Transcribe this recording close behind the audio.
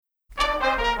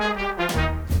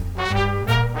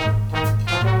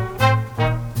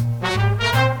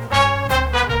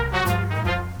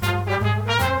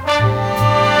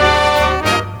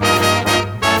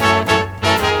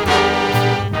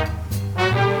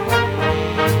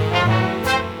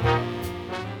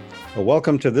Well,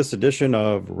 welcome to this edition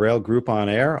of Rail Group on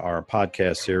Air, our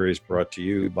podcast series brought to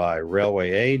you by Railway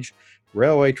Age,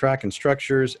 Railway Track and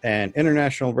Structures, and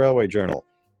International Railway Journal.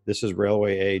 This is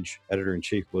Railway Age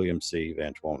Editor-in-Chief William C.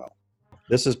 Vantuono.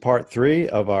 This is part 3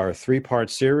 of our 3-part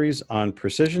series on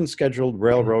Precision Scheduled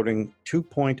Railroading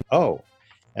 2.0,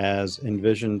 as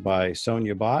envisioned by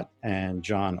Sonia Bott and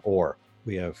John Orr.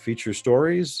 We have feature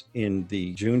stories in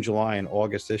the June, July, and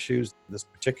August issues. This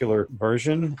particular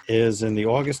version is in the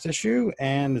August issue,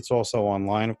 and it's also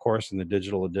online, of course, in the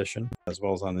digital edition, as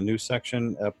well as on the news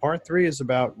section. Part 3 is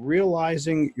about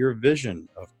realizing your vision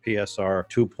of PSR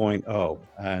 2.0.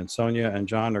 And Sonia and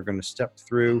John are going to step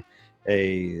through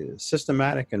a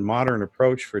systematic and modern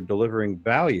approach for delivering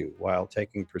value while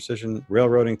taking precision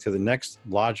railroading to the next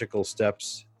logical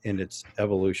steps in its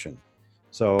evolution.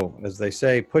 So, as they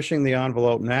say, pushing the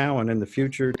envelope now and in the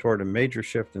future toward a major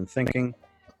shift in thinking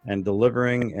and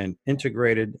delivering an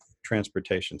integrated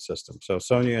transportation system. So,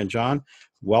 Sonia and John,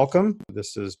 welcome.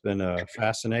 This has been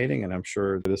fascinating, and I'm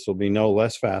sure this will be no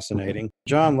less fascinating.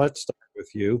 John, let's start with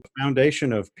you. The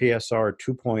foundation of PSR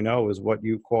 2.0 is what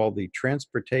you call the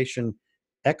transportation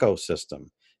ecosystem.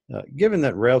 Given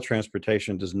that rail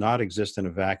transportation does not exist in a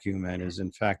vacuum and is,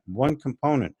 in fact, one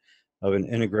component of an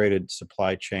integrated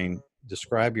supply chain,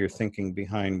 describe your thinking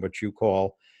behind what you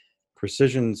call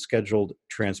precision scheduled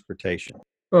transportation.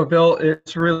 Well, Bill,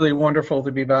 it's really wonderful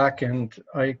to be back, and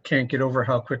I can't get over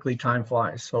how quickly time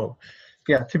flies. So,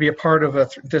 yeah, to be a part of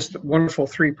this wonderful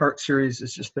 3-part series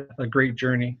is just a great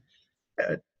journey.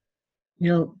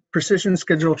 Precision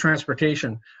scheduled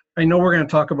transportation. I know we're going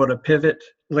to talk about a pivot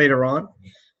later on,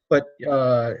 but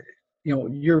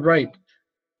you're right.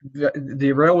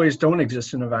 The railways don't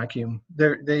exist in a vacuum.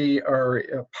 They are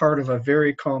a part of a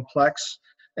very complex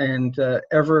and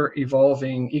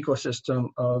ever-evolving ecosystem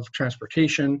of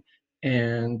transportation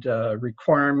and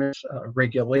requirements,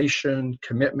 regulation,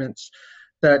 commitments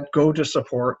that go to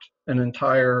support an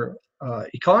entire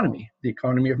economy, the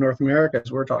economy of North America,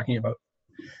 as we're talking about.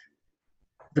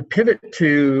 The pivot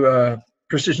to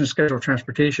precision scheduled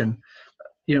transportation,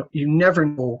 you never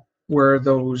know where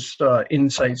those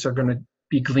insights are going to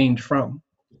be gleaned from.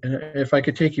 And if I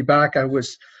could take you back, I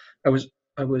was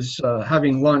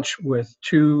having lunch with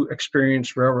 2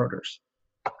 experienced railroaders.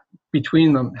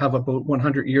 Between them, have about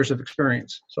 100 years of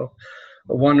experience. So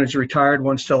one is retired,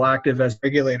 one's still active as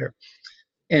regulator.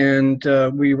 And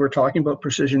we were talking about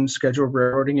precision scheduled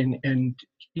railroading, and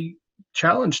he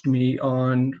challenged me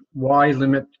on why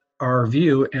limit our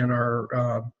view and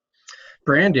our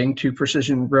branding to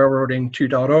Precision Railroading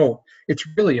 2.0. It's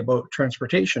really about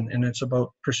transportation, and it's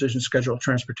about precision scheduled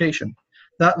transportation.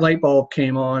 That light bulb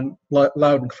came on loud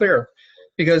and clear,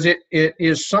 because it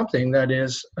is something that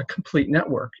is a complete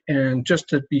network. And just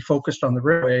to be focused on the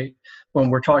railway, when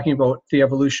we're talking about the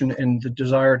evolution and the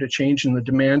desire to change and the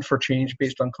demand for change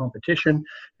based on competition,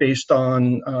 based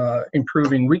on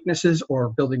improving weaknesses or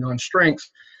building on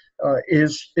strengths,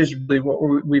 is really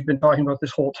what we've been talking about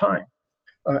this whole time.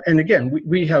 And again,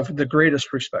 we have the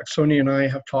greatest respect. Sonia and I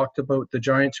have talked about the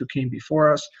giants who came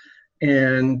before us,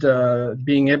 and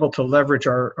being able to leverage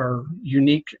our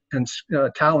unique and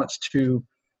talents to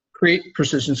create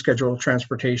precision scheduled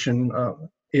transportation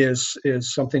is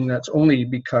something that's only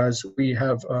because we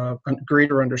have a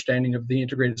greater understanding of the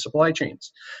integrated supply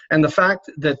chains. And the fact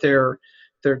that they're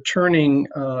turning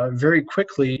very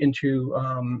quickly into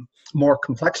more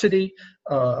complexity.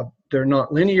 They're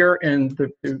not linear, and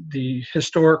the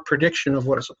historic prediction of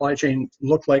what a supply chain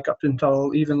looked like up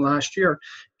until even last year,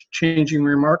 changing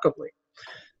remarkably.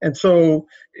 And so,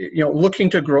 looking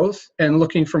to growth and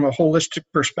looking from a holistic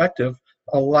perspective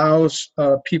allows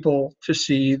people to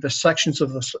see the sections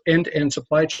of the end-to-end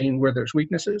supply chain where there's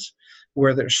weaknesses,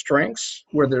 where there's strengths,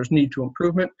 where there's need to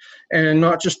improvement, and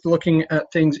not just looking at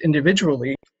things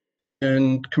individually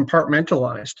and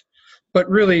compartmentalized, but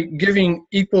really giving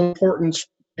equal importance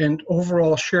and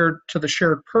overall shared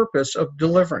purpose of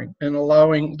delivering and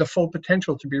allowing the full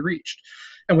potential to be reached.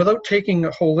 And without taking a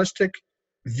holistic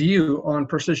view on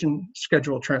precision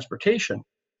scheduled transportation,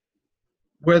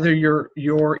 whether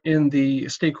you're in the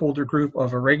stakeholder group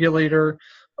of a regulator,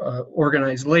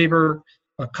 organized labor,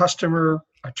 a customer,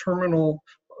 a terminal,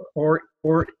 or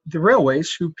the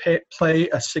railways who play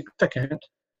a significant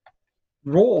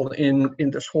role in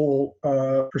this whole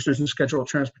precision scheduled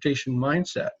transportation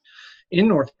mindset in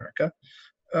North America,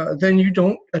 then you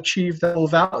don't achieve the whole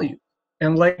value.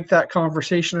 And like that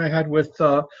conversation I had with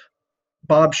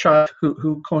Bob Schott,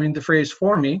 who coined the phrase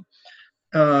for me,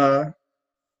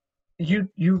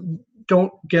 you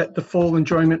don't get the full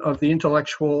enjoyment of the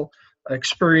intellectual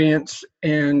experience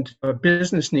and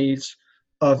business needs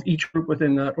of each group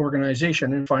within that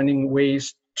organization and finding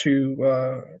ways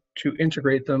to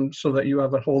integrate them so that you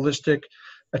have a holistic,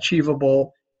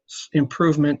 achievable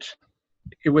improvement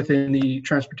within the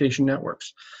transportation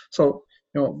networks. So,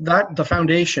 that the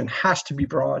foundation has to be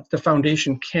broad. The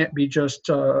foundation can't be just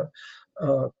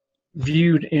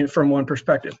viewed from one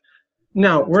perspective.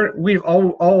 Now, we've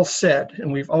all said,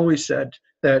 and we've always said,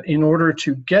 that in order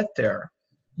to get there,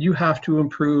 you have to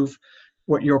improve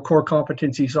what your core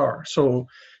competencies are. So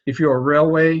if you're a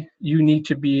railway, you need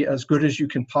to be as good as you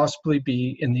can possibly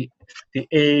be in the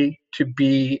A to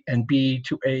B and B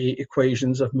to A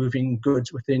equations of moving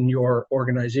goods within your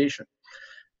organization.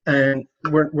 And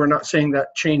we're not saying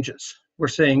that changes. We're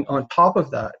saying on top of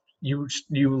that, you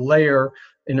layer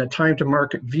in a time to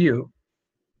market view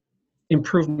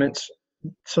improvements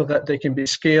so that they can be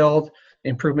scaled,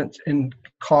 improvements in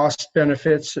cost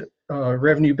benefits,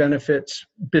 revenue benefits,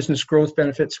 business growth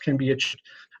benefits can be achieved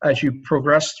as you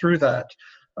progress through that.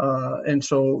 And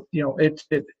so,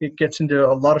 it gets into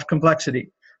a lot of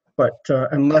complexity. But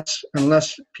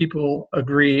unless people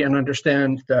agree and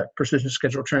understand that precision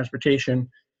scheduled transportation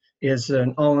is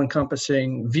an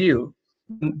all-encompassing view,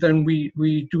 then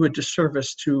we do a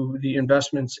disservice to the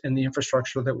investments and the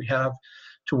infrastructure that we have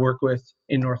to work with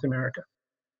in North America.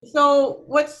 So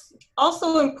what's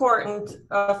also important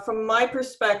from my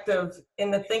perspective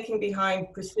in the thinking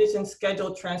behind precision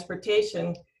scheduled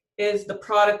transportation is the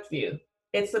product view.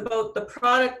 It's about the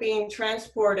product being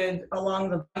transported along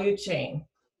the value chain.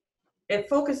 It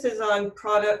focuses on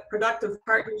productive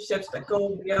partnerships that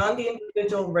go beyond the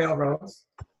individual railroads.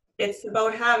 It's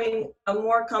about having a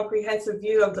more comprehensive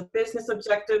view of the business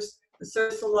objectives, the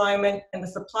service alignment, and the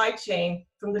supply chain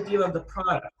from the view of the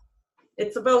product.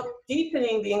 It's about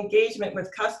deepening the engagement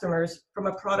with customers from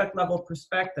a product level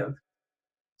perspective.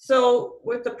 So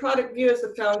with the product view as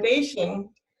the foundation,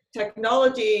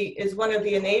 technology is one of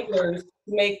the enablers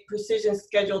to make precision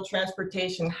scheduled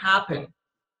transportation happen.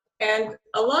 And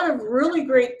a lot of really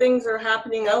great things are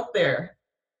happening out there.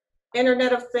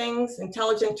 Internet of Things,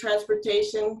 intelligent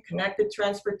transportation, connected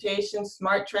transportation,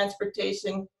 smart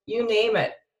transportation, you name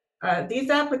it. These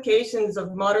applications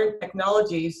of modern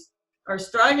technologies are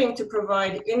striving to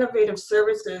provide innovative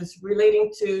services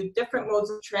relating to different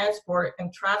modes of transport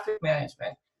and traffic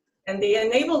management. And they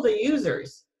enable the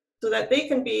users so that they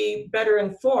can be better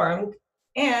informed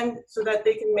and so that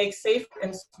they can make safer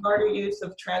and smarter use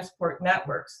of transport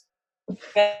networks.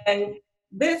 And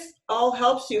this all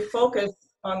helps you focus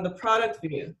on the product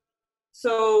view.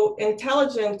 So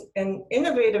intelligent and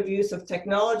innovative use of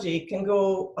technology can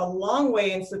go a long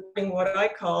way in supporting what I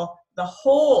call the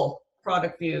whole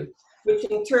product view, which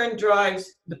in turn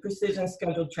drives the precision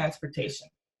scheduled transportation.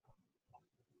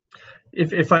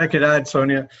 If I could add,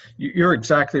 Sonia, you're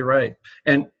exactly right.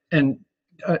 And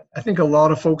I think a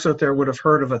lot of folks out there would have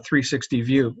heard of a 360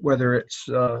 view, whether it's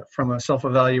from a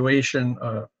self-evaluation,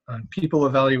 people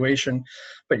evaluation,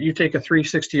 but you take a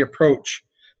 360 approach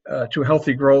to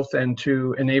healthy growth and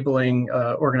to enabling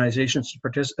organizations to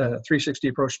participate, 360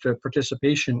 approach to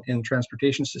participation in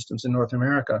transportation systems in North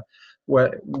America,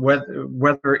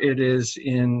 whether it is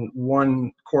in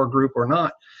one core group or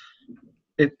not.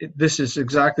 This is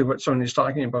exactly what Sonia's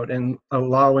talking about, and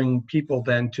allowing people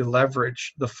then to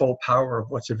leverage the full power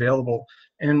of what's available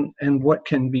and what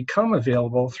can become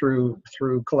available through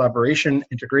collaboration,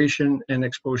 integration, and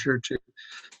exposure to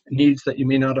needs that you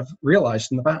may not have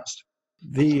realized in the past.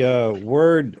 The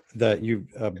word that you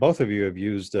both of you have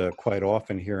used quite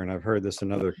often here, and I've heard this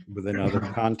within other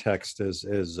context,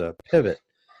 is pivot,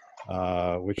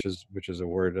 which is a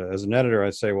word. As an editor,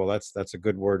 I say, well, that's a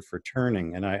good word for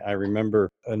turning. And I remember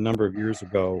a number of years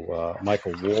ago,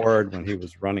 Michael Ward, when he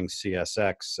was running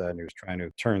CSX and he was trying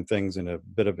to turn things in a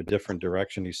bit of a different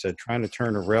direction, he said, trying to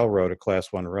turn a railroad, a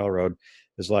Class 1 railroad,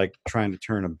 is like trying to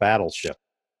turn a battleship.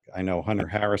 I know Hunter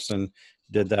Harrison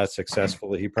did that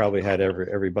successfully. He probably had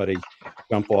everybody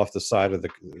jump off the side of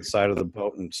the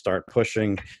boat and start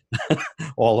pushing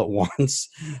all at once.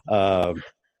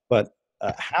 But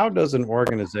how does an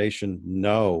organization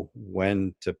know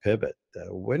when to pivot?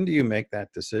 When do you make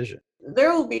that decision?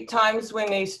 There will be times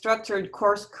when a structured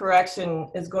course correction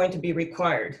is going to be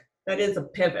required. That is a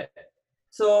pivot.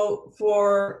 So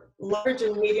for large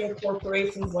and medium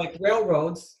corporations like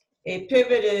railroads, a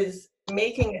pivot is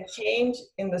making a change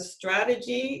in the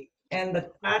strategy and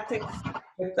the tactics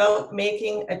without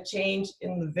making a change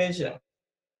in the vision.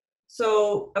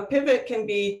 So a pivot can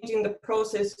be changing the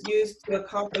process used to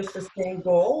accomplish the same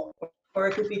goal, or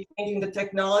it could be changing the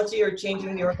technology or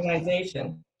changing the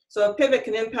organization. So a pivot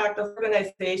can impact an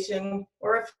organization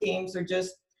or a teams or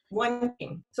just one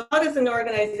team. So how does an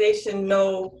organization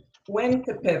know when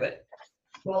to pivot?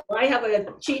 Well, I have a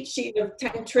cheat sheet of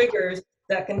 10 triggers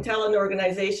that can tell an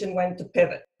organization when to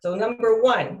pivot. So number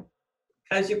one,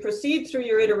 as you proceed through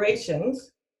your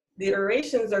iterations, the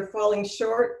iterations are falling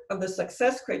short of the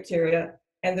success criteria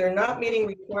and they're not meeting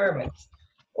requirements,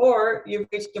 or you've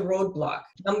reached a roadblock.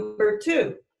 Number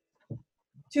two,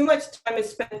 too much time is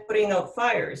spent putting out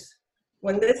fires.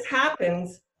 When this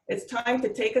happens, it's time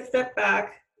to take a step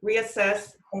back,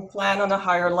 reassess, and plan on a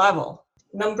higher level.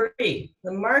 Number three,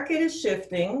 the market is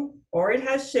shifting, or it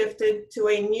has shifted to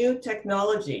a new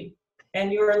technology,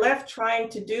 and you are left trying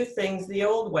to do things the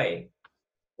old way.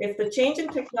 If the change in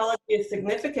technology is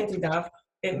significant enough,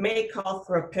 it may call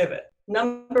for a pivot.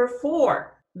 Number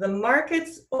four, the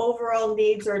market's overall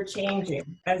needs are changing.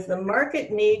 As the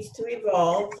market needs to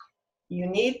evolve, you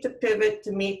need to pivot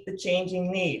to meet the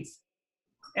changing needs.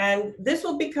 And this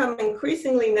will become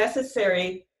increasingly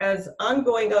necessary as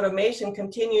ongoing automation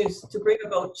continues to bring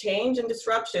about change and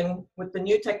disruption with the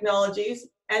new technologies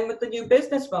and with the new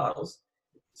business models.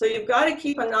 So you've got to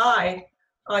keep an eye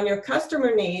on your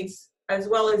customer needs as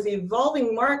well as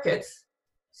evolving markets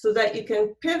so that you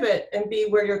can pivot and be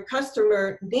where your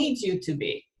customer needs you to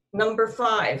be. Number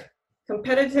five,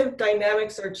 competitive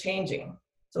dynamics are changing.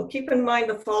 So keep in mind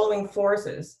the following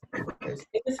forces. There's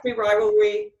industry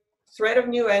rivalry, threat of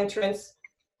new entrants,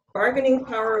 bargaining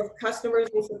power of customers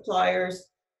and suppliers,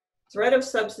 threat of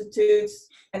substitutes,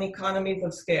 and economies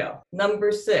of scale.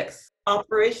 Number six,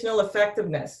 operational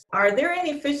effectiveness. Are there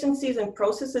inefficiencies in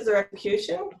processes or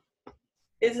execution?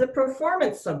 Is the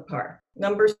performance subpar?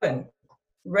 Number seven,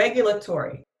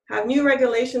 regulatory. Have new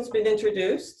regulations been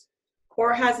introduced,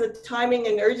 or has the timing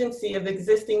and urgency of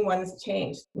existing ones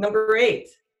changed? Number eight,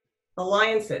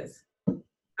 alliances.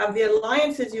 Have the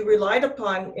alliances you relied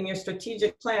upon in your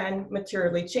strategic plan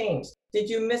materially changed? Did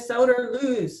you miss out or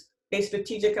lose a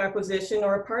strategic acquisition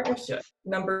or a partnership?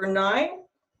 Number nine,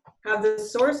 have the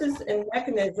sources and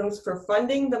mechanisms for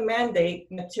funding the mandate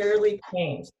materially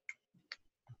changed?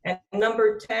 And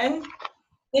number 10,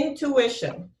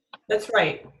 intuition. That's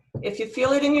right. If you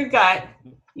feel it in your gut,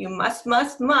 you must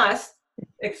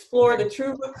explore the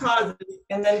true root causes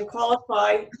and then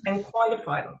qualify and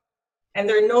quantify them. And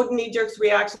there are no knee-jerk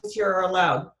reactions here are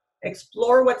allowed.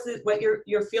 Explore what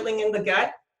you're feeling in the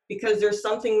gut, because there's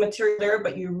something material there,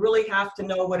 but you really have to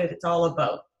know what it's all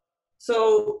about.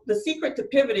 So the secret to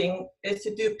pivoting is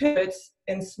to do pivots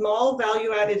in small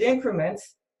value-added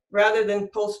increments rather than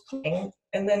postponing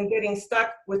and then getting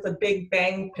stuck with a big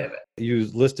bang pivot. You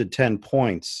listed 10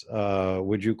 points.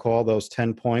 Would you call those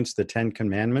 10 points the 10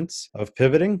 commandments of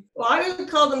pivoting? Well, I would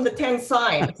call them the 10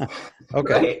 signs.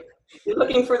 Okay. Right? You're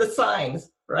looking for the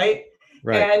signs, right?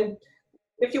 Right. And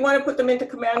if you want to put them into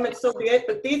commandments, so be it.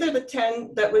 But these are the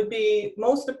 10 that would be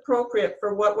most appropriate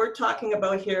for what we're talking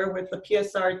about here with the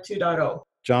PSR 2.0.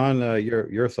 John,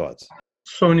 your thoughts?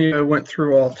 Sonia went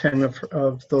through all 10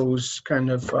 of those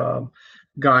kind of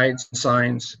guides and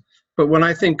signs. But when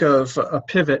I think of a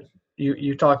pivot,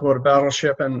 you talk about a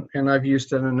battleship, and I've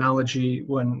used an analogy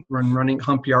when running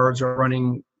hump yards or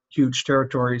running huge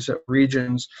territories at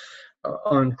regions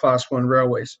on Class 1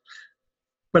 railways.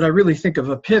 But I really think of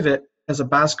a pivot as a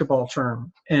basketball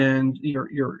term, and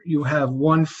you have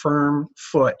one firm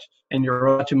foot and you're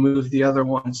allowed to move the other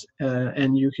ones,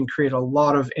 and you can create a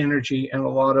lot of energy and a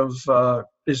lot of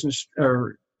business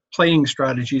or playing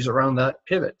strategies around that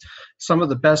pivot. Some of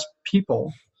the best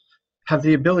people have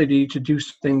the ability to do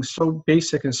things so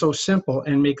basic and so simple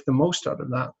and make the most out of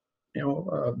that. You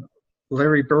know,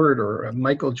 Larry Bird or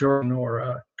Michael Jordan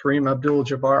or Kareem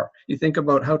Abdul-Jabbar. You think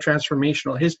about how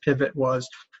transformational his pivot was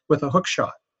with a hook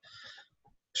shot.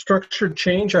 Structured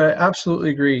change, I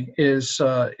absolutely agree, is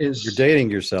You're dating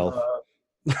yourself.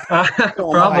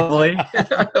 Probably.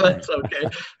 That's okay.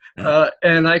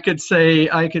 And I could say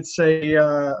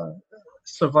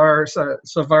Savard,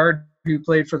 who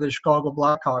played for the Chicago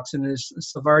Blackhawks, in his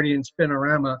Savardian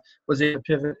Spinorama, was able to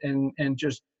pivot and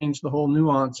just change the whole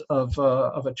nuance of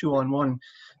a 2-on-1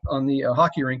 on the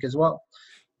hockey rink as well.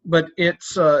 But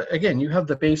it's again, you have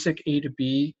the basic A to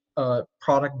B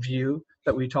product view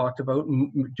that we talked about,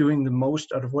 doing the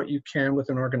most out of what you can with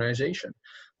an organization.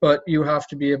 But you have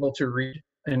to be able to read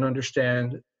and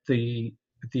understand the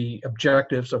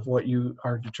objectives of what you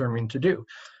are determined to do,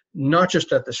 not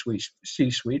just at the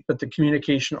C-suite, but the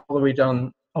communication all the way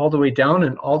down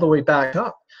and all the way back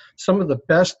up. Some of the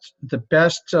best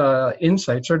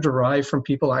insights are derived from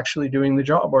people actually doing the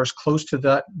job, or as close to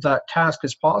that task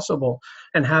as possible,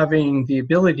 and having the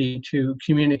ability to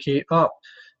communicate up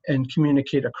and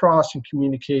communicate across and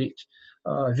communicate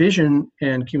vision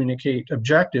and communicate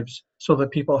objectives so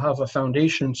that people have a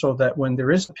foundation, so that when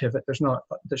there is a pivot, there's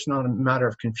not a matter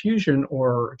of confusion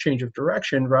or change of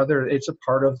direction. Rather, it's a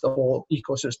part of the whole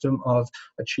ecosystem of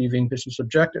achieving business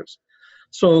objectives.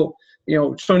 So,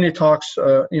 Sonia talks,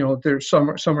 there's some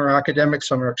are academic,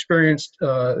 some are experienced,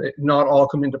 not all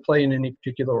come into play in any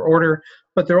particular order,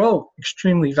 but they're all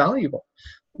extremely valuable.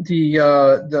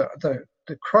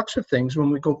 The crux of things,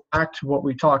 when we go back to what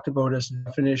we talked about as the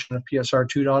definition of PSR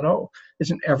 2.0,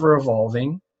 is an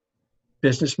ever-evolving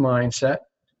business mindset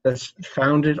that's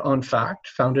founded on fact,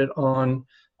 founded on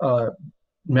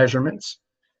measurements.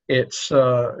 It's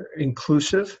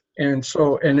inclusive, and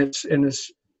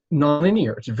it's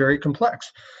nonlinear. It's very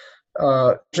complex.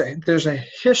 There's a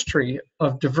history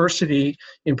of diversity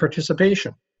in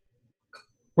participation.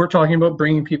 We're talking about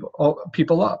bringing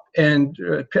people up, and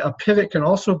a pivot can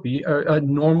also be a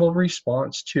normal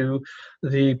response to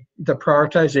the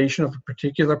prioritization of a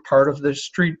particular part of the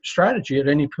strategy at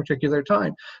any particular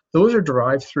time. Those are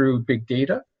derived through big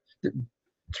data,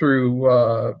 through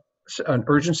an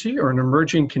urgency or an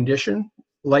emerging condition,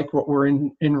 like what we're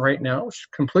in right now. It's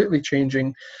completely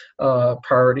changing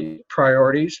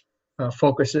priorities,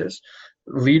 focuses,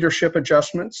 leadership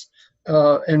adjustments,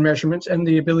 and measurements, and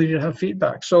the ability to have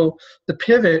feedback. So the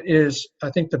pivot is,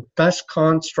 I think, the best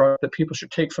construct that people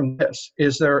should take from this.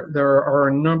 Is there are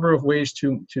a number of ways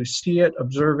to see it,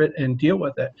 observe it, and deal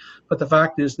with it. But the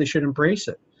fact is, they should embrace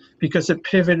it, because a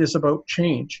pivot is about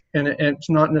change, and it's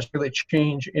not necessarily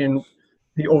change in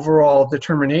the overall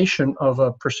determination of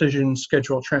a precision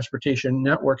scheduled transportation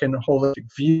network and a holistic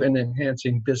view in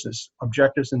enhancing business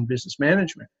objectives and business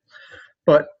management.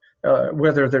 But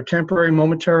whether they're temporary,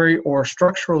 momentary, or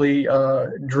structurally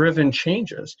driven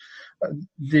changes,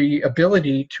 the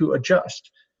ability to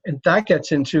adjust. And that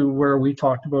gets into where we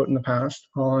talked about in the past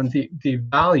on the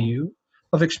value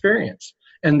of experience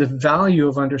and the value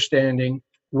of understanding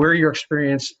where your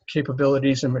experience,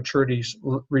 capabilities, and maturities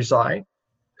reside,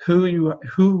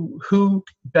 who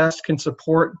best can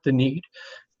support the need,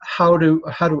 how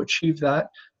to achieve that,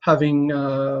 having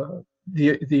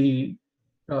the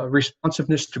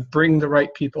responsiveness to bring the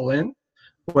right people in,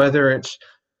 whether it's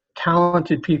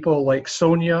talented people like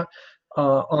Sonia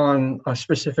on a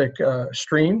specific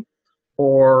stream,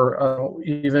 or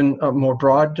even a more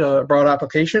broad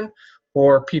application,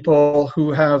 or people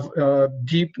who have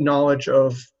deep knowledge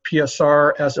of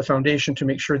PSR as a foundation to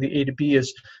make sure the A to B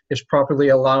is properly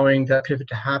allowing that pivot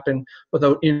to happen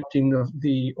without impacting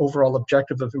the overall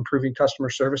objective of improving customer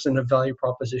service and the value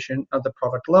proposition at the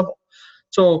product level.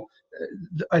 So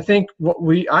I think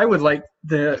I would like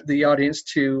the audience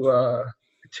to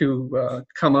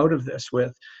come out of this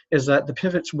with is that the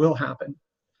pivots will happen.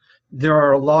 There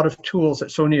are a lot of tools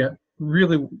that Sonia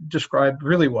really described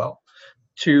really well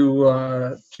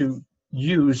to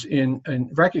use in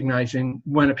recognizing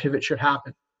when a pivot should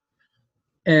happen,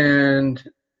 and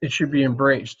it should be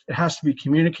embraced. It has to be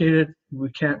communicated. We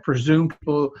can't presume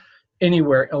people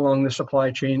anywhere along the supply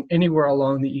chain, anywhere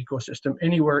along the ecosystem,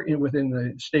 anywhere within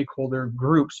the stakeholder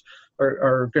groups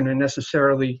are going to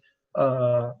necessarily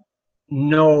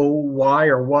know why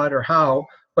or what or how,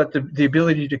 but the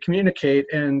ability to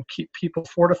communicate and keep people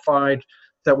fortified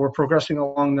that we're progressing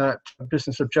along that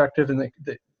business objective and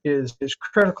that is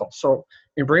critical. So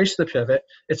embrace the pivot.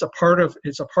 It's a part of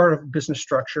business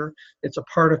structure. It's a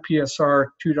part of PSR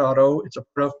 2.0. It's a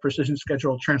part of precision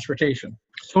scheduled transportation.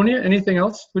 Sonia, anything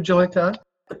else would you like to add?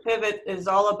 The pivot is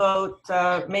all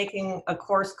about making a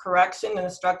course correction in a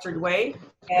structured way,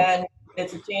 and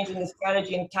it's a change in the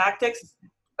strategy and tactics,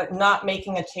 but not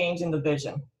making a change in the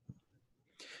vision.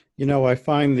 I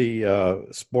find the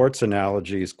sports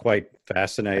analogies quite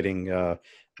fascinating.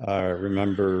 I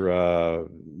remember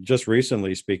just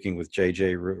recently speaking with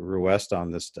JJ Ruest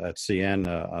on this at CN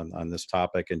on this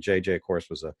topic, and JJ, of course,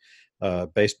 was a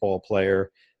baseball player,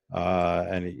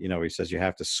 and he says you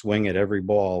have to swing at every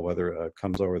ball, whether it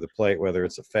comes over the plate, whether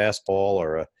it's a fastball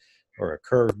or a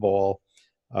curveball.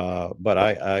 But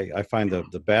I find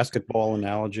the basketball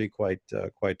analogy quite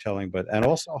telling. And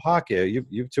also hockey.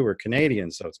 You two are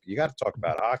Canadians, so you got to talk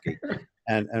about hockey.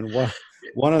 And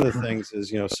one of the things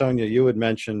is, Sonia, you had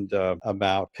mentioned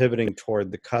about pivoting toward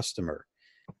the customer,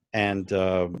 and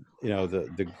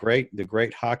the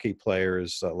great hockey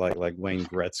players like Wayne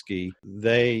Gretzky,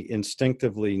 they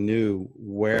instinctively knew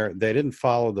where they didn't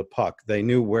follow the puck; they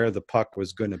knew where the puck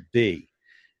was going to be.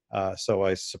 So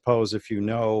I suppose if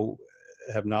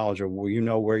have knowledge of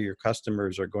where your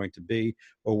customers are going to be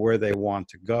or where they want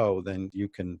to go, then you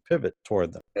can pivot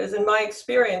toward them. Because in my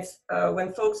experience,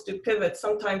 when folks do pivot,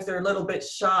 sometimes they're a little bit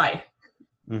shy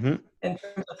Mm-hmm. in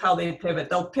terms of how they pivot.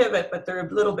 They'll pivot, but they're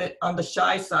a little bit on the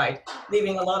shy side,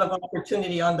 leaving a lot of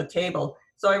opportunity on the table.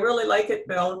 So I really like it,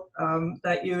 Bill,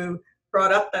 that you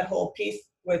brought up that whole piece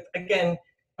with, again,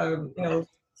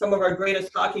 some of our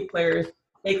greatest hockey players,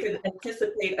 they could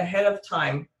anticipate ahead of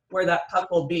time where that puck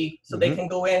will be, so they can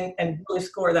go in and really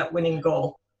score that winning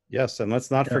goal. Yes, and let's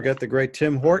not forget the great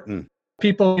Tim Horton.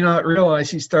 People do not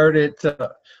realize he started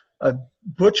a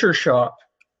butcher shop,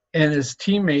 and his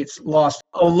teammates lost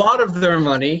a lot of their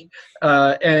money,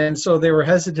 and so they were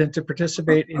hesitant to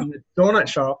participate in the donut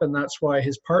shop, and that's why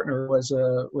his partner was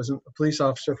a police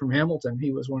officer from Hamilton.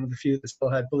 He was one of the few that still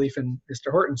had belief in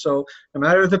Mr. Horton. So no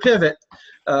matter the pivot,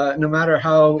 no matter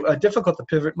how difficult the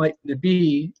pivot might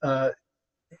be,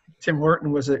 Tim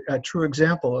Horton was a true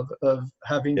example of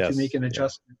having to make an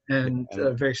adjustment and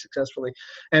very successfully.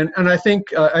 And I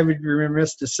think I would be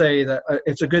remiss to say that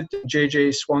it's a good thing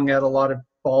JJ swung at a lot of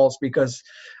balls, because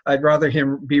I'd rather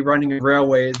him be running a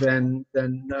Railway than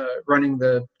running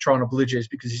the Toronto Blue Jays,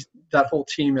 because that whole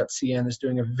team at CN is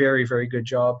doing a very, very good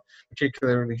job,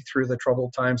 particularly through the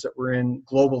troubled times that we're in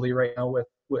globally right now with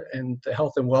and the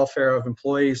health and welfare of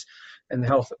employees and the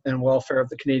health and welfare of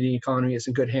the Canadian economy is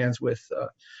in good hands with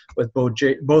both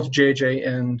JJ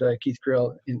and Keith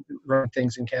Creel in running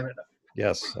things in Canada.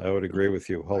 Yes, I would agree with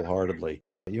you wholeheartedly.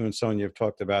 You and Sonia have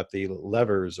talked about the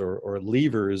levers or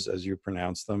levers, as you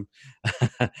pronounce them,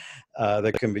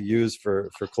 that can be used for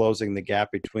closing the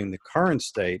gap between the current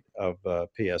state of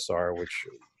PSR, which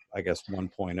I guess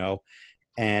 1.0,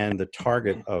 and the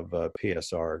target of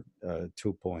PSR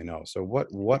 2.0. So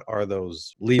what are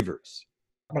those levers?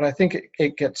 But I think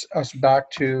it gets us back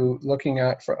to looking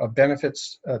at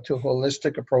benefits to a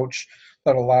holistic approach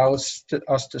that allows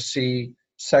us to see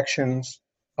sections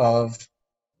of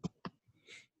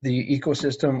the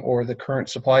ecosystem or the current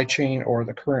supply chain or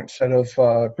the current set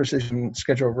of precision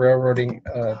scheduled railroading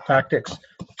tactics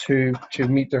to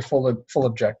meet their full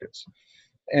objectives.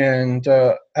 And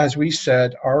as we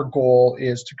said, our goal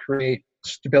is to create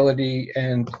stability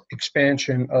and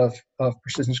expansion of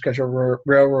precision scheduled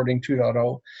railroading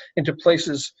 2.0 into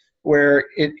places where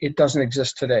it doesn't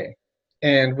exist today.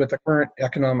 And with the current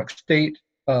economic state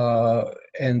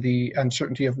and the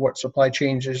uncertainty of what supply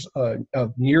changes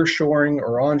of nearshoring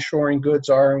or onshoring goods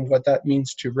are, and what that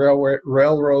means to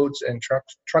railroads and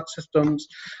truck systems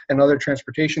and other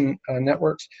transportation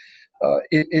networks,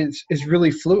 it is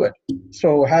really fluid.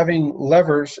 So having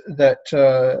levers that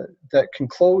can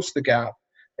close the gap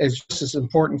is just as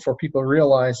important for people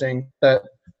realizing that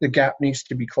the gap needs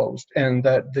to be closed, and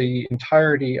that the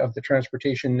entirety of the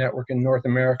transportation network in North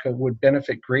America would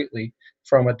benefit greatly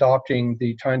from adopting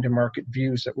the time to market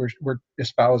views that we're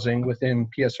espousing within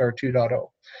PSR 2.0.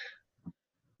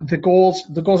 The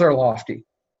goals are lofty,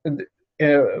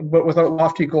 but without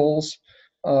lofty goals,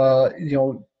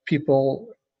 people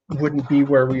wouldn't be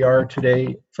where we are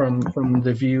today from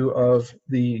the view of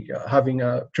the having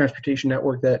a transportation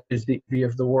network that is the view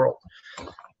of the world.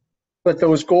 But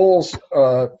those goals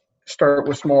start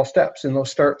with small steps, and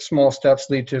those small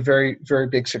steps lead to very, very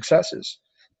big successes.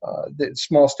 The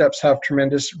small steps have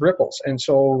tremendous ripples, and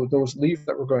so those levers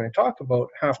that we're going to talk about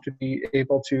have to be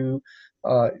able to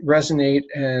resonate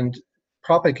and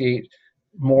propagate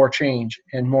more change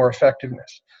and more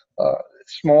effectiveness.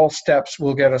 Small steps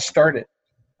will get us started.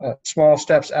 Small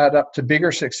steps add up to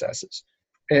bigger successes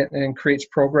and creates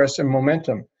progress and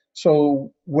momentum.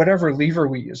 So whatever lever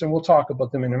we use, and we'll talk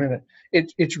about them in a minute,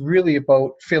 it's really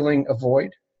about filling a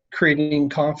void, creating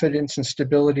confidence and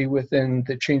stability within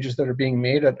the changes that are being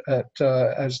made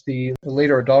as the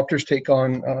later adopters take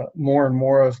on more and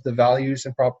more of the values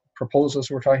and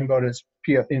proposals we're talking about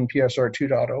in PSR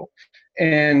 2.0,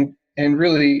 and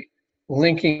really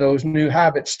linking those new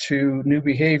habits to new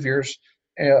behaviors,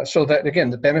 so that, again,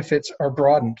 the benefits are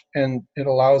broadened, and it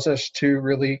allows us to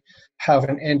really have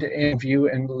an end-to-end view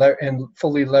and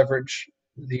fully leverage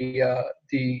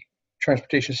the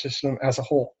transportation system as a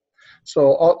whole.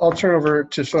 So I'll turn over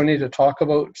to Sonia to talk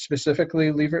about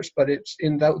specifically levers, but it's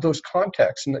in those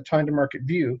contexts and the time to market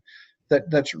view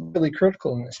that's really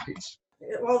critical in this piece.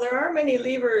 Well, there are many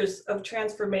levers of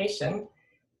transformation,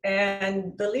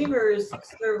 and the levers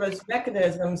serve as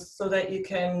mechanisms so that you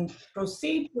can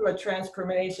proceed through a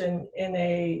transformation in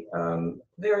a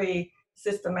very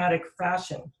systematic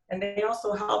fashion. And they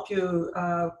also help you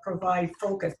provide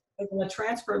focus. In a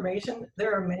transformation,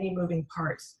 there are many moving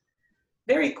parts.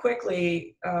 Very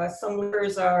quickly, some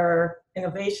levers are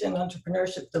innovation,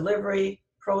 entrepreneurship, delivery,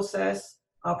 process,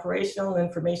 operational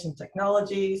information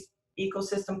technologies,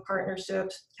 ecosystem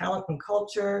partnerships, talent and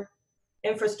culture,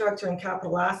 infrastructure and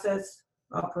capital assets,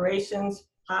 operations,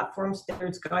 platform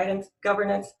standards, guidance,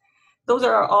 governance. Those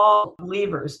are all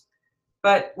levers.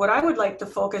 But what I would like to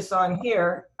focus on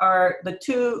here are the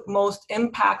two most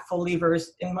impactful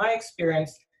levers in my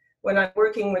experience when I'm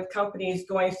working with companies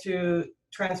going through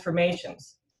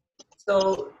transformations.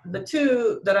 So the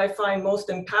two that I find most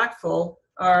impactful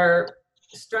are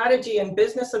strategy and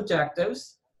business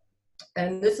objectives.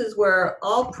 And this is where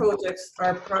all projects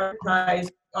are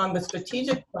prioritized on the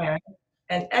strategic plan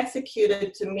and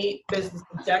executed to meet business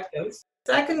objectives.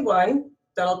 Second one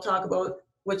that I'll talk about,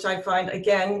 which I find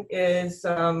again is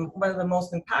one of the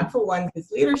most impactful ones,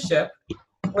 is leadership,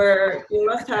 where you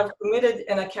must have committed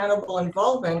and accountable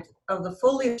involvement of the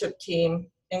full leadership team,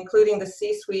 including the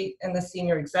C-suite and the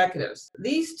senior executives.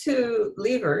 These two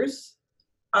levers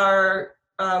are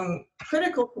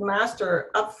critical to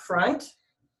master upfront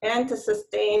and to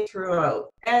sustain throughout.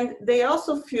 And they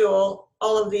also fuel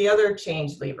all of the other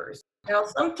change levers. Now,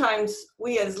 sometimes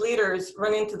we as leaders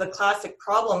run into the classic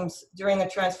problems during a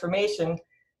transformation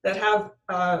that have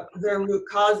their root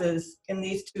causes in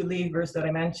these two levers that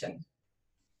I mentioned.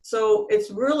 So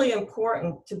it's really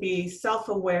important to be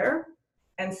self-aware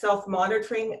and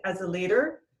self-monitoring as a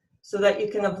leader so that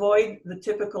you can avoid the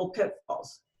typical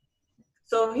pitfalls.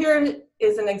 So here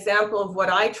is an example of what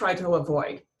I try to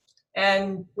avoid.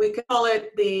 And we call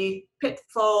it the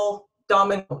pitfall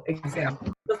domino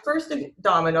example. The first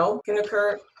domino can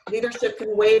occur, leadership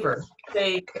can waver,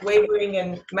 say wavering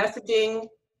in messaging,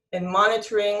 in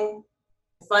monitoring,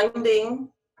 funding,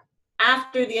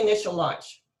 after the initial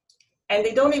launch. And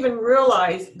they don't even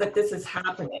realize that this is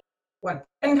happening. What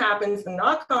then happens, the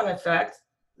knock-on effect,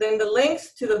 then the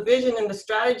links to the vision and the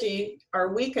strategy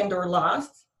are weakened or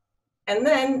lost. And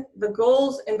then the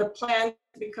goals and the plan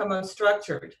become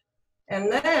unstructured.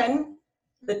 And then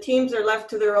the teams are left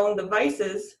to their own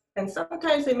devices, and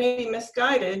sometimes they may be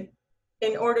misguided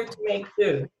in order to make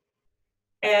do.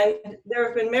 And there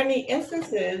have been many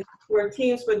instances where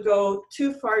teams would go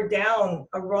too far down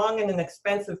a wrong and an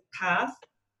expensive path,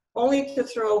 only to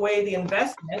throw away the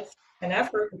investment and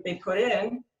effort that they put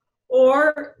in,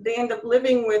 or they end up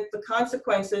living with the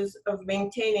consequences of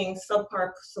maintaining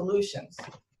subpar solutions.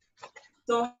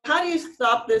 So how do you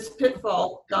stop this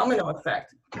pitfall domino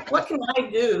effect? What can I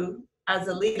do as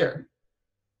a leader?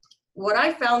 What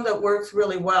I found that works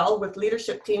really well with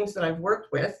leadership teams that I've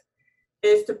worked with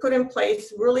is to put in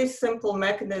place really simple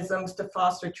mechanisms to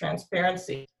foster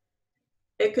transparency.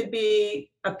 It could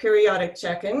be a periodic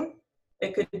check-in.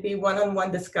 It could be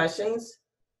one-on-one discussions.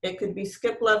 It could be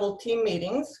skip-level team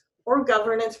meetings or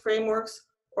governance frameworks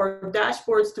or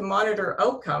dashboards to monitor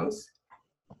outcomes,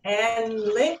 and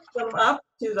link them up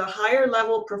to the higher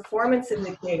level performance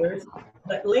indicators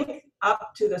that link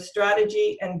up to the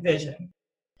strategy and vision.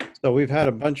 So we've had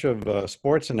a bunch of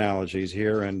sports analogies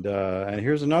here, and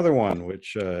here's another one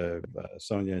which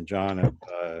Sonia and John have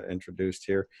introduced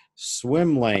here: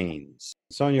 swim lanes.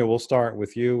 Sonia, we'll start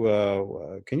with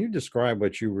you. Can you describe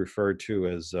what you refer to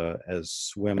as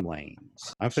swim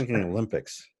lanes? I'm thinking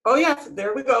Olympics. Oh yes,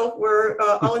 there we go. We're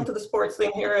all into the sports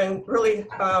thing here, and really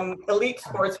elite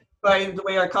sports by the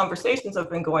way our conversations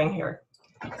have been going here.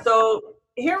 So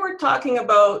here we're talking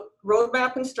about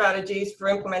roadmap and strategies for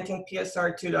implementing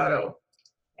PSR 2.0.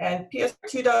 And PSR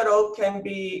 2.0 can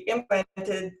be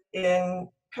implemented in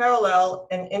parallel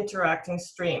and interacting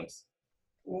streams.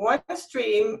 One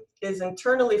stream is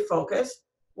internally focused,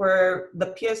 where the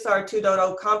PSR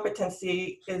 2.0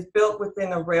 competency is built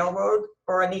within a railroad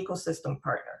or an ecosystem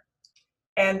partner.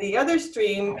 And the other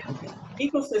stream is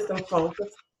ecosystem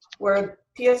focused, where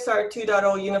PSR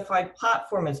 2.0 unified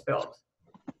platform is built.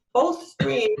 Both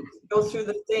streams go through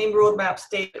the same roadmap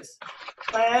stages: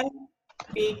 plan,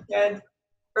 beachhead,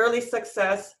 early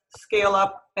success, scale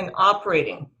up, and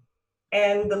operating.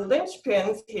 And the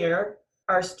linchpins here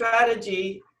are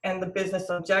strategy and the business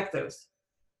objectives.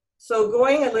 So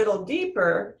going a little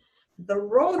deeper, the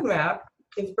roadmap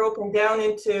is broken down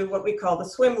into what we call the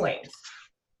swim lanes.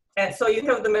 And so you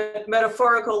have the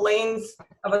metaphorical lanes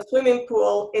of a swimming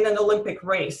pool in an Olympic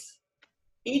race.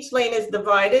 Each lane is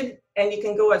divided, and you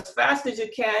can go as fast as you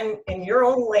can in your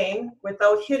own lane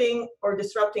without hitting or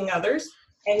disrupting others.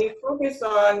 And you focus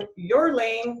on your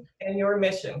lane and your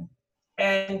mission.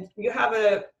 And you have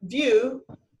a view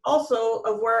also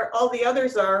of where all the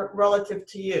others are relative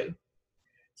to you.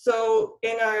 So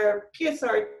in our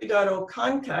PSR 2.0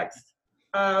 context,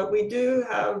 we do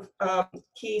have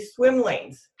key swim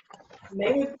lanes.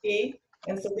 They would be,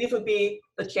 and so these would be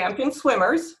the champion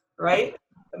swimmers, right?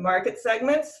 The market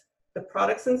segments, the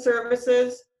products and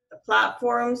services, the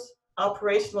platforms,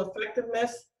 operational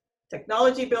effectiveness,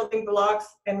 technology building blocks,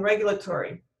 and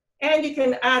regulatory. And you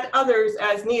can add others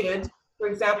as needed. For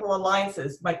example,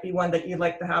 alliances might be one that you'd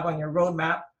like to have on your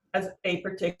roadmap. as a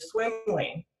particular swim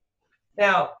lane.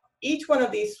 Now, each one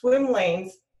of these swim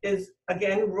lanes is,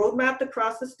 again, roadmapped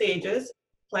across the stages: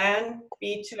 plan,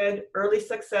 beachhead, early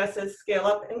successes, scale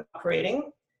up, and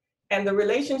operating. And the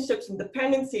relationships and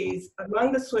dependencies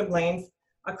among the swim lanes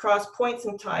across points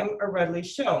in time are readily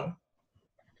shown.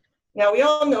 Now, we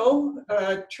all know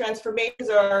transformations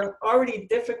are already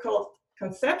difficult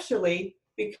conceptually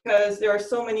because there are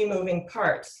so many moving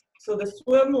parts. So the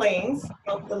swim lanes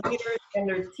help the leaders and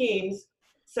their teams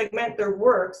segment their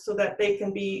work so that they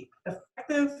can be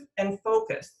effective and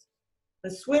focused.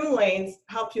 The swim lanes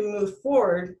help you move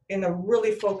forward in a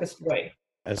really focused way.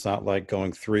 It's not like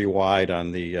going 3 wide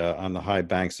on the high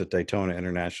banks at Daytona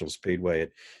International Speedway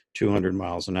at 200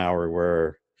 miles an hour,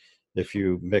 where if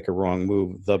you make a wrong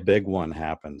move, the big one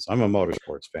happens. I'm a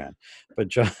motorsports fan, but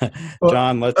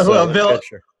John, let's Bill,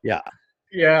 yeah.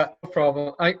 Yeah, no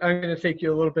problem. I'm going to take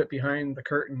you a little bit behind the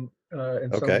curtain in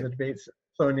some of the debates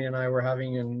Sonia and I were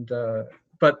having, and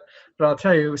but I'll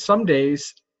tell you, some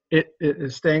days it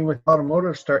is staying with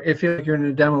automotive start. It feels like you're in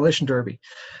a demolition derby,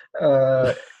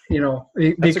 because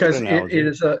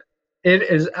it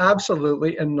is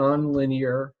absolutely a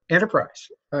non-linear enterprise.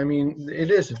 I mean,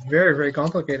 it is very, very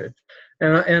complicated.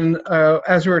 And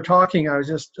as we were talking, I was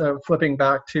just flipping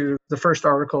back to the first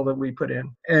article that we put in,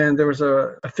 and there was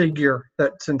a figure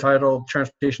that's entitled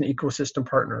Transportation Ecosystem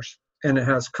Partners, and it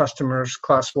has customers,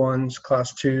 class 1s,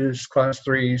 class 2s, class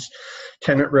 3s,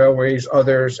 tenant railways,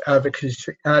 others,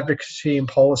 advocacy and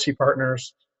policy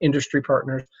partners, industry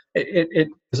partners. It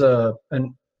is a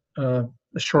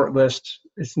short list.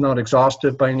 It's not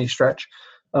exhaustive by any stretch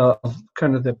of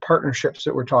kind of the partnerships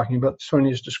that we're talking about,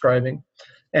 Sonia's describing.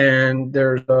 And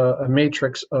there's a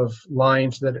matrix of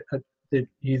lines that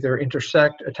either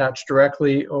intersect, attach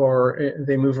directly, or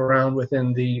they move around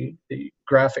within the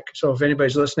graphic. So if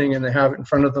anybody's listening and they have it in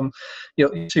front of them,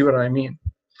 you'll see what I mean.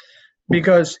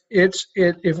 Because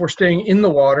if we're staying in the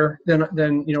water, then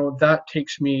that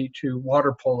takes me to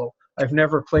water polo. I've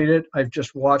never played it. I've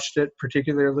just watched it,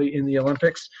 particularly in the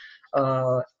Olympics.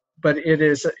 But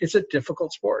it's a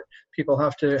difficult sport. People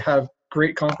have to have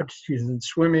great competencies in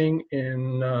swimming,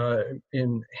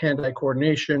 in hand-eye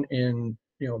coordination, in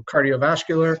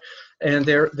cardiovascular, and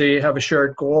they have a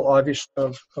shared goal, obviously,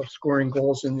 of scoring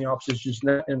goals in the opposition's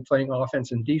net and playing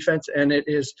offense and defense. And it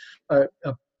is a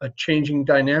changing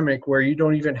dynamic where you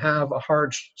don't even have a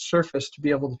hard surface to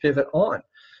be able to pivot on.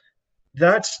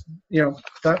 That's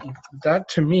that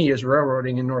to me is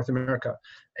railroading in North America.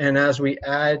 And as we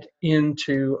add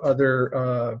into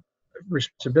other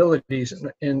responsibilities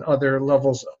and other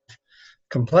levels of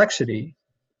complexity,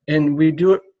 and we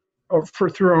do it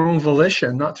through our own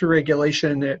volition, not through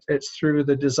regulation, it's through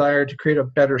the desire to create a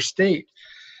better state,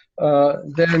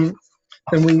 then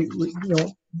we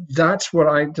that's what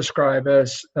I describe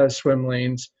as swim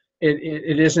lanes.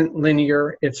 It isn't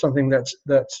linear. It's something that's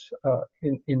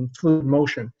in fluid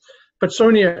motion. But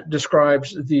Sonia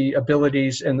describes the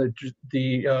abilities and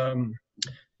the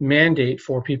mandate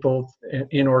for people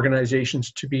in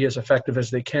organizations to be as effective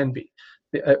as they can be.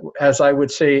 As I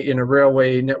would say in a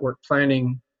railway network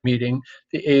planning meeting,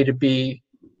 the A to B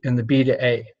and the B to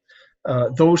A.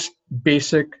 Those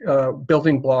basic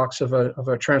building blocks of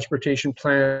a transportation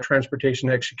plan, transportation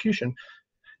execution,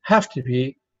 have to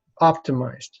be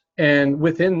optimized. And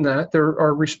within that, there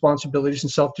are responsibilities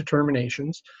and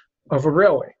self-determinations of a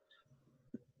railway.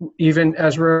 Even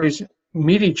as railways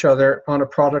meet each other on a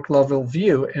product level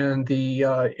view, and the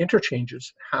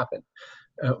interchanges happen.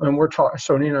 And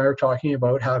Sonia and I are talking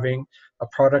about having a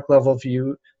product level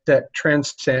view that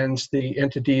transcends the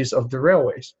entities of the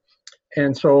railways.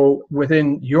 And so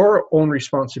within your own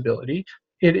responsibility,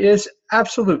 it is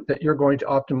absolute that you're going to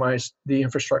optimize the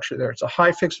infrastructure there. It's a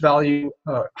high fixed value,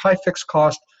 high fixed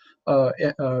cost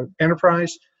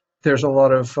enterprise. There's a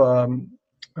lot of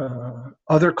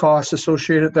other costs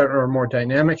associated that are more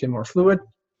dynamic and more fluid.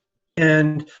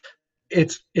 And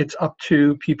it's up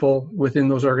to people within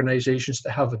those organizations to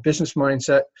have a business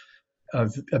mindset,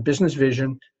 a business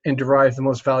vision, and derive the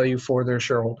most value for their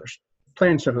shareholders.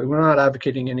 Plain and simply, we're not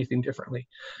advocating anything differently.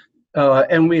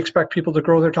 And we expect people to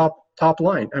grow their top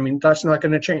line. I mean, that's not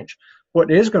going to change.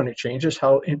 What is going to change is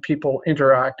how people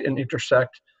interact and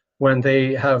intersect when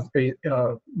they have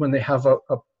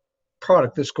a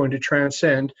product that's going to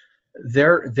transcend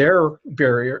their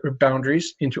barrier or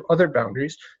boundaries into other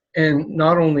boundaries. And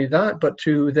not only that, but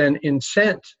to then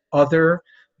incent other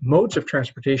modes of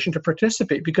transportation to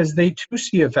participate, because they too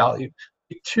see a value,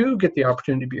 they too get the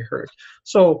opportunity to be heard.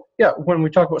 So yeah, when we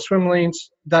talk about swim lanes,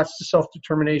 that's the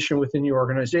self-determination within your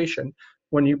organization.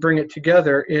 When you bring it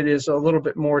together, it is a little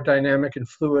bit more dynamic and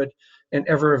fluid and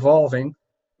ever evolving,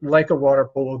 like a water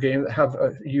polo game, that have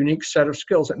a unique set of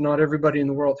skills that not everybody in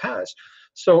the world has.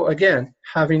 So again,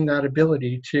 having that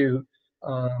ability to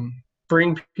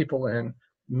bring people in,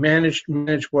 manage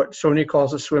what Sonia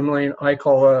calls a swim lane, I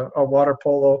call a water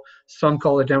polo, some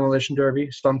call a demolition derby,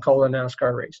 some call a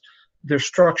NASCAR race. There's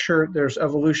structure, there's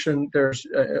evolution, there's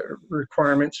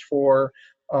requirements for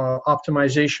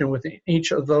optimization within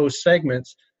each of those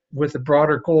segments, with the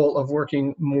broader goal of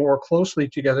working more closely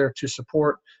together to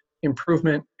support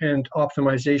improvement and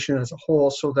optimization as a whole,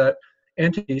 so that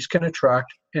entities can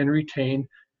attract and retain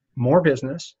more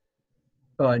business,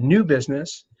 new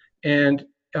business, and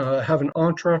have an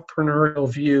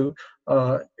entrepreneurial view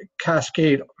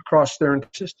cascade across their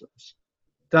systems.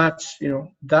 That's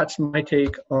my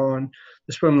take on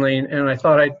the swim lane, and I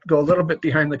thought I'd go a little bit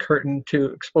behind the curtain to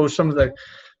expose some of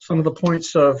the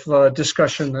points of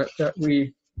discussion that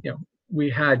we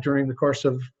had during the course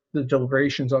of the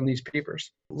deliberations on these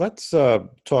papers. Let's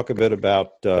talk a bit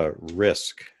about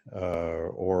risk,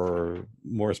 or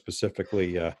more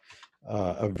specifically,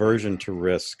 aversion to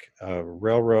risk.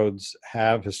 Railroads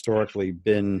have historically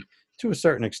been, to a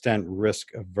certain extent, risk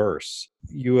averse.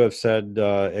 You have said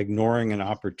ignoring an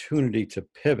opportunity to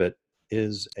pivot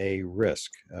is a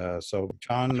risk. So,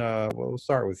 John, we'll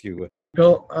start with you.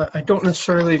 Bill, I don't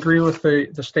necessarily agree with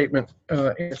the statement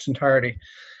in its entirety.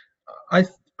 I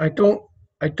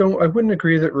wouldn't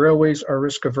agree that railways are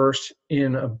risk averse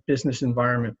in a business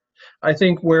environment. I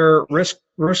think where risk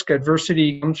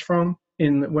adversity comes from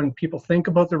when people think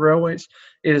about the railways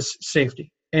is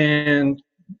safety. And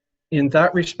in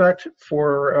that respect,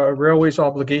 for railways'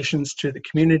 obligations to the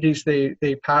communities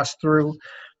they pass through,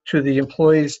 to the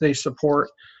employees they support,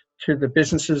 to the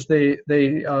businesses they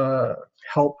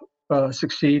help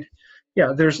succeed,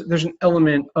 yeah, there's an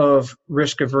element of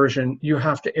risk aversion. You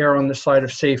have to err on the side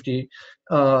of safety,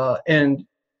 and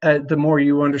the more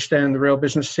you understand the rail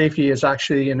business, safety is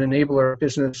actually an enabler of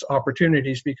business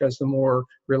opportunities, because the more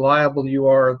reliable you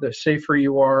are, the safer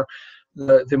you are,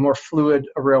 the more fluid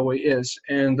a railway is,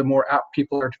 and the more apt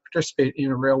people are to participate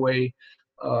in a railway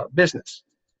business,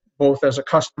 both as a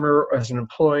customer, as an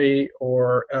employee,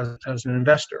 or as an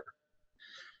investor.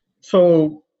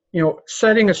 So,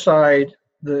 setting aside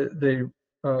the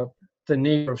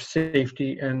nature of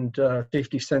safety and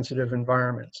safety-sensitive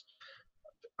environments,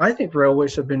 I think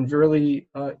railways have been really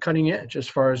cutting edge as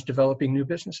far as developing new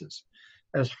businesses,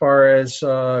 as far as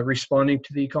responding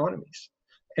to the economies.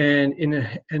 And in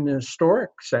an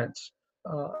historic sense,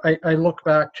 I look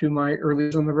back to my early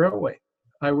years on the railway.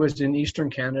 I was in Eastern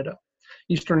Canada.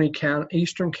 Eastern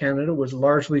Canada was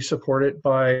largely supported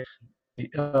by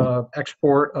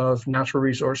export of natural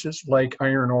resources like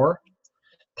iron ore,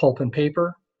 pulp and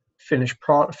paper, finished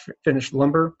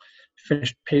lumber,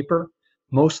 finished paper,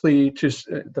 mostly to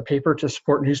the paper to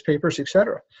support newspapers,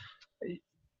 etc.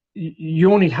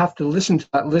 You only have to listen to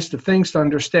that list of things to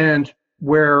understand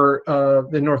where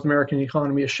the North American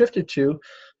economy has shifted to.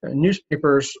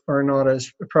 Newspapers are not as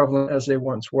prevalent as they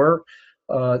once were.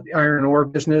 The iron ore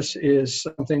business is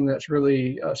something that's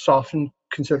really softened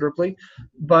considerably.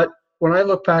 But when I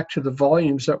look back to the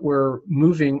volumes that were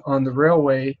moving on the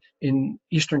railway in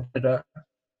Eastern Canada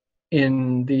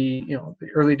in the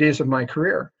early days of my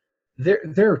career,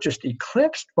 they're just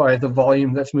eclipsed by the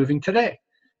volume that's moving today.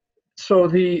 So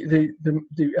the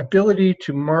ability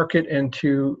to market and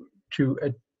to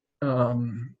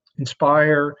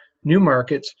inspire new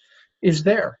markets is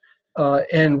there,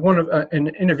 and one of an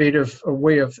innovative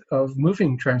way of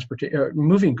moving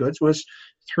goods was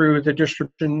through the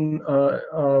distribution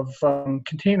of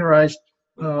containerized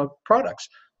products,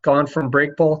 gone from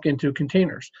break bulk into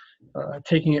containers.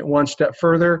 Taking it one step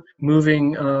further,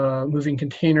 moving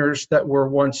containers that were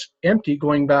once empty,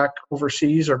 going back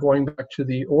overseas or going back to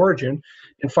the origin,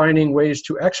 and finding ways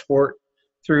to export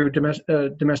through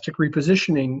domestic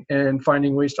repositioning and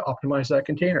finding ways to optimize that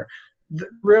container. The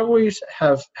railways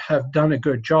have done a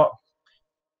good job.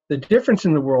 The difference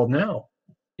in the world now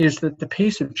is that the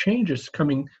pace of change is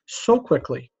coming so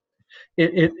quickly.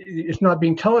 It's not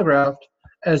being telegraphed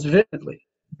as vividly.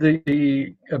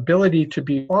 The ability to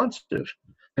be responsive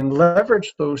and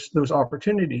leverage those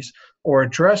opportunities or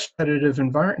address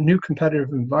new competitive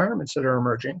environments that are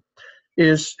emerging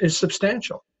is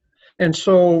substantial. And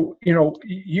so,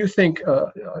 you think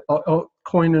I'll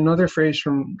coin another phrase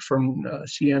from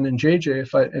CN and JJ,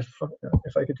 if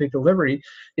I could take the liberty,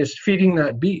 is feeding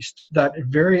that beast, that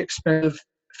very expensive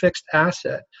fixed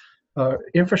asset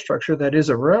infrastructure that is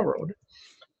a railroad.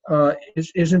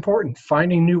 Is important.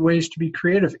 Finding new ways to be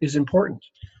creative is important.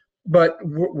 But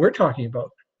what we're talking about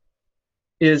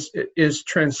is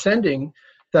transcending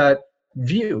that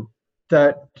view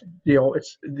that,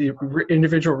 it's the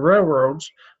individual railroads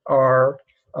are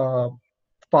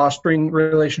fostering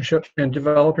relationships and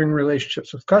developing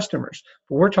relationships with customers.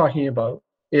 What we're talking about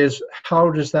is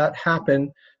how does that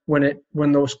happen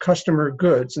when those customer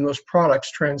goods and those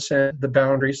products transcend the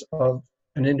boundaries of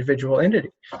an individual entity.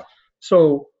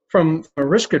 So from a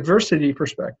risk adversity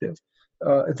perspective,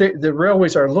 the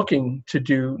railways are looking to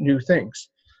do new things.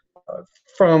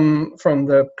 From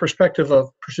the perspective of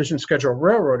precision scheduled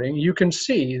railroading, you can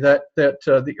see that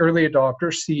the early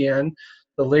adopters, CN,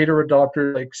 the later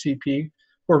adopters like CP,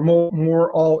 were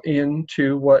more all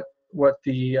into what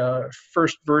the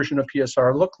first version of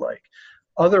PSR looked like.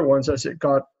 Other ones, as it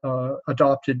got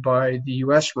adopted by the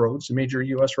U.S. roads, the major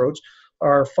U.S. roads,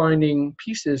 are finding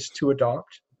pieces to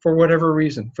adopt for whatever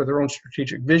reason, for their own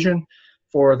strategic vision,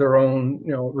 for their own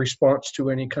response to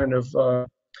any kind of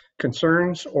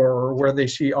concerns, or where they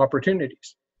see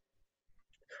opportunities.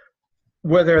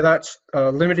 Whether that's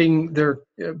limited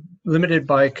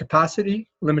by capacity,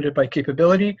 limited by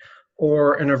capability,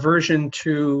 or an aversion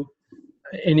to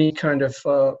any kind of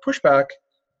pushback,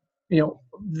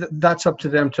 that's up to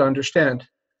them to understand.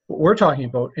 What we're talking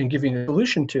about and giving a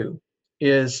solution to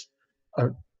is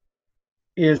a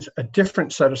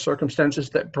different set of circumstances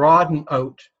that broaden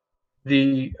out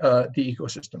the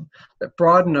ecosystem, that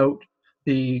broaden out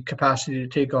the capacity to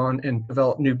take on and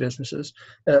develop new businesses,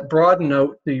 that broaden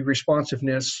out the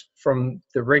responsiveness from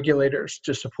the regulators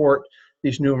to support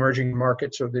these new emerging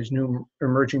markets or these new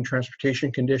emerging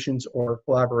transportation conditions or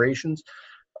collaborations,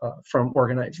 from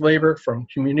organized labor, from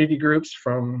community groups,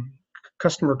 from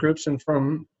customer groups, and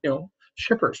from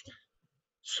shippers.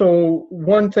 So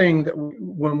one thing that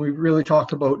when we really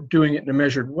talk about doing it in a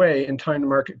measured way and time to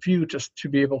market view, just to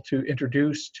be able to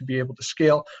introduce, to be able to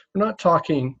scale, we're not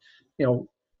talking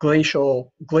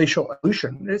glacial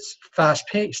evolution. It's fast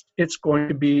paced. It's going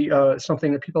to be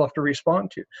something that people have to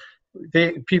respond to.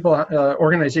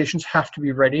 Organizations have to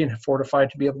be ready and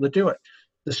fortified to be able to do it.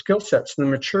 The skill sets, the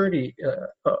maturity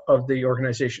of the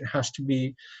organization has to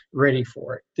be ready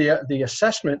for it. The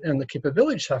assessment and the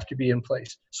capabilities have to be in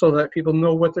place so that people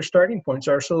know what their starting points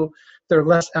are, so they're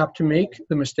less apt to make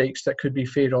the mistakes that could be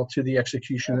fatal to the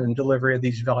execution and delivery of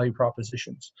these value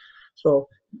propositions. So,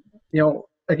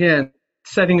 again,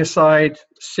 setting aside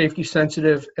safety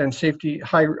sensitive and safety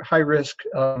high risk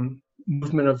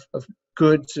movement of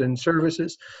goods and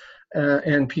services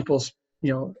and people's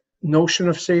notion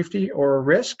of safety or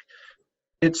risk,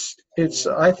 it's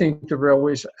I think the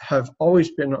railways have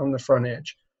always been on the front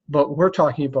edge. But what we're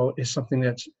talking about is something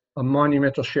that's a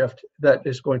monumental shift that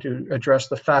is going to address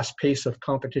the fast pace of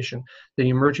competition, the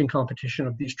emerging competition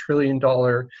of these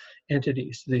trillion-dollar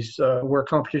entities, these where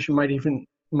competition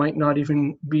might not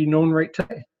even be known right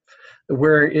today,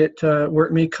 where it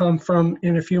may come from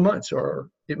in a few months, or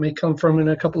it may come from in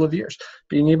a couple of years.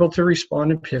 Being able to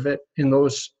respond and pivot in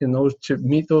those to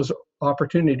meet those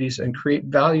opportunities and create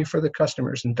value for the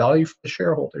customers and value for the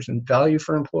shareholders and value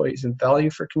for employees and value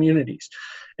for communities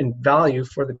and value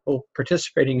for the people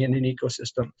participating in an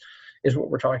ecosystem is what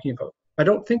we're talking about. I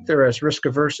don't think they're as risk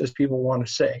averse as people want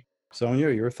to say.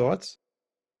 Sonia, your thoughts?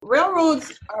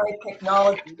 Railroads are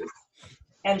technologies,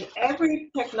 and every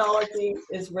technology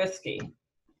is risky.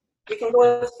 We can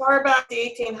go as far back to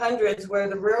the 1800s, where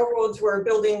the railroads were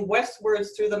building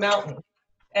westwards through the mountain.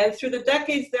 And through the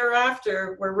decades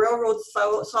thereafter, where railroads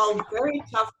solved very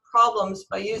tough problems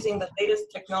by using the latest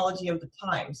technology of the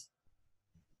times.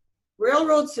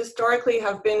 Railroads historically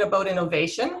have been about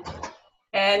innovation,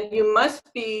 and you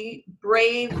must be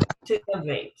brave to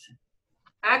innovate.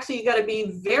 Actually, you got to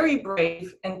be very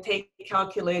brave and take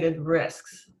calculated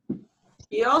risks.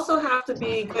 You also have to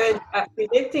be good at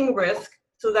predicting risk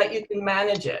so that you can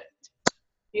manage it.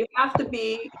 You have to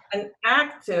be an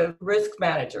active risk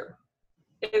manager.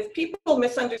 If people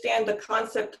misunderstand the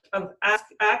concept of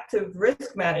active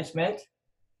risk management,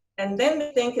 and then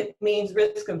they think it means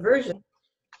risk aversion,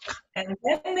 and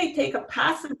then they take a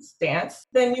passive stance,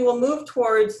 then you will move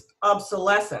towards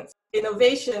obsolescence.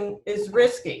 Innovation is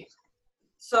risky.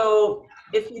 So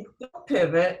if you don't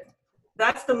pivot,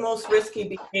 that's the most risky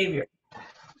behavior.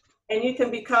 And you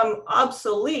can become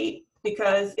obsolete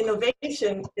because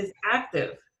innovation is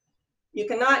active. You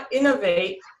cannot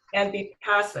innovate and be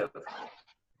passive.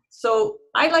 So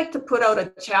I like to put out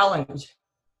a challenge.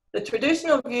 The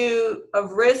traditional view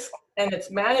of risk and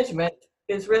its management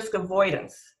is risk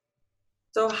avoidance.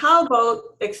 So how about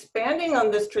expanding on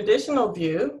this traditional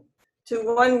view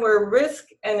to one where risk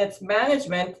and its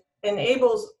management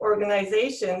enables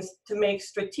organizations to make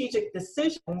strategic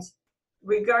decisions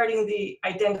regarding the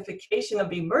identification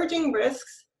of emerging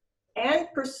risks and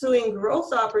pursuing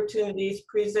growth opportunities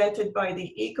presented by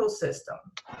the ecosystem.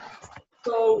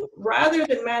 So rather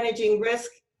than managing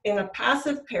risk in a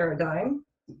passive paradigm,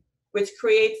 which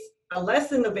creates a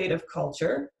less innovative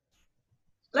culture,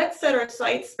 let's set our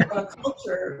sights on a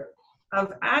culture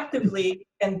of actively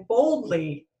and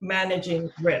boldly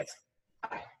managing risk.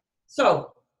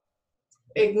 So,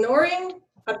 ignoring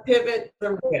a pivot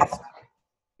the risk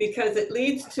because it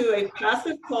leads to a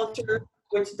passive culture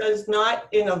which does not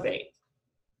innovate.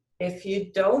 If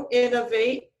you don't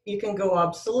innovate, you can go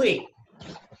obsolete.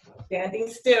 Standing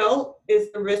still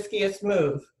is the riskiest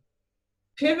move.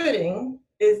 Pivoting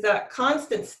is that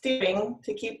constant steering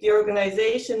to keep the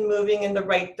organization moving in the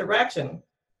right direction.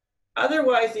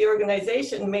 Otherwise, the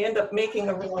organization may end up making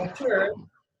a wrong turn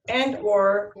and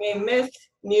or may miss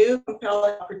new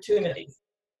compelling opportunities.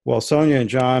 Well, Sonia and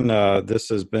John, this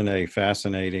has been a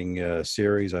fascinating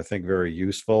series, I think very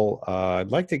useful. I'd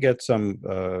like to get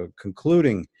some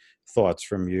concluding thoughts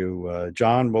from you.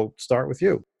 John, we'll start with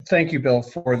you. Thank you, Bill,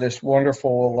 for this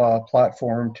wonderful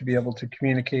platform to be able to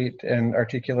communicate and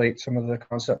articulate some of the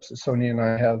concepts that Sonia and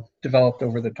I have developed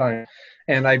over the time.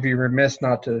 And I'd be remiss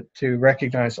not to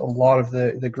recognize a lot of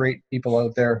the great people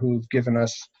out there who've given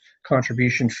us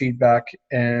contribution feedback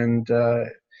and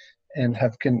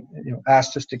have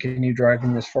asked us to continue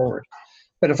driving this forward.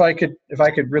 But if I could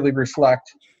really reflect,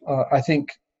 I think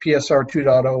PSR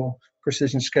 2.0,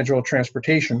 Precision Scheduled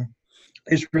Transportation,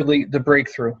 is really the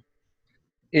breakthrough.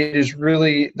 It is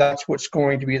really, that's what's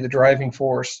going to be the driving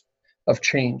force of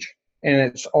change. And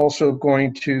it's also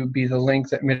going to be the link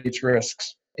that mitigates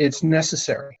risks. It's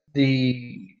necessary.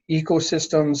 The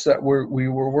ecosystems that we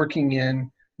were working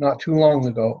in not too long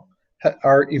ago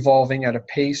are evolving at a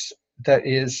pace that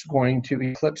is going to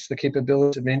eclipse the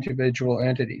capabilities of individual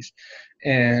entities.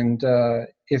 And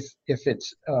if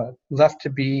it's left to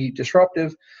be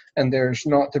disruptive and there's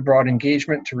not the broad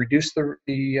engagement to reduce the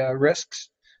risks,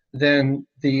 then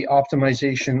the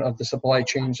optimization of the supply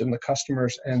chains and the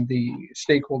customers and the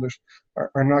stakeholders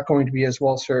are not going to be as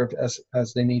well served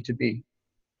as they need to be.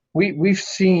 We've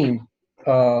seen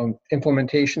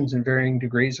implementations in varying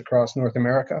degrees across North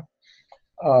America.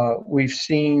 We've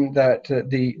seen that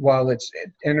while it's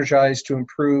energized to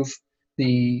improve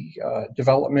the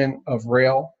development of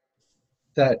rail,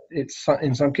 that it's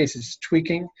in some cases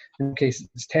tweaking, in some cases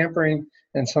it's tampering,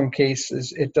 in some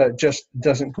cases it just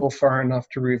doesn't go far enough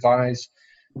to revise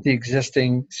the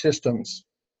existing systems.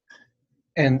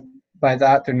 And by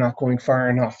that, they're not going far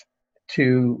enough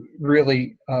to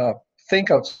really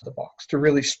think outside the box, to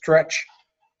really stretch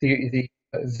the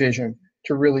vision,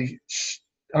 to really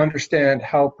understand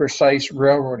how precise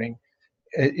railroading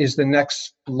is the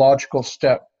next logical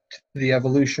step to the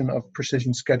evolution of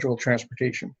precision scheduled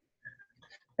transportation.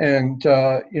 And,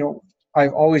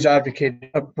 I've always advocated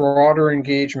a broader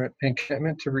engagement and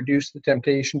commitment to reduce the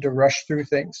temptation to rush through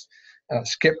things,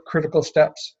 skip critical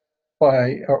steps,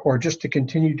 or just to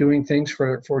continue doing things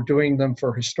for doing them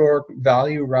for historic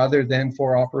value rather than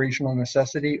for operational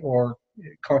necessity or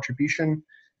contribution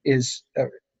is a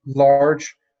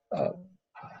large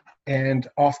and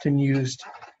often used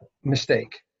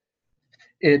mistake.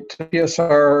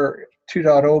 PSR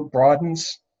 2.0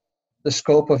 broadens the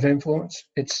scope of influence.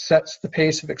 It sets the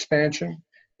pace of expansion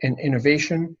and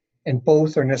innovation, and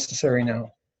both are necessary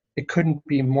now. It couldn't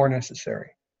be more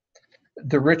necessary.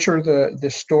 The richer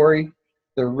the story,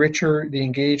 the richer the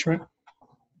engagement,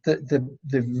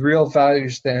 the real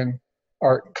values then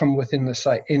come within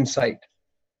the insight.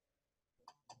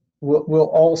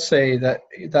 We'll all say that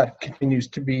continues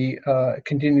to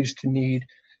need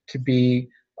to be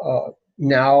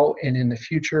now and in the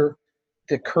future.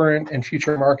 The current and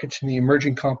future markets and the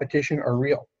emerging competition are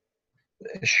real.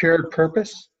 A shared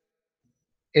purpose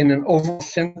in an overall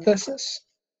synthesis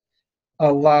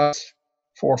allows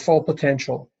for full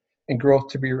potential and growth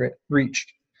to be reached.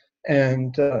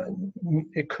 And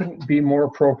it couldn't be more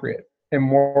appropriate and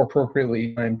more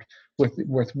appropriately timed with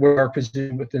our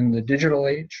position within the digital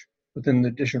age, within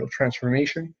the digital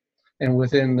transformation, and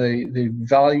within the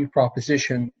value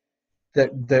proposition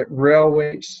that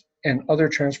railways and other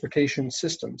transportation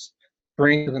systems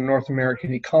bring to the North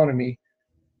American economy,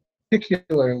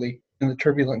 particularly in the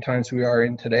turbulent times we are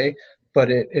in today, but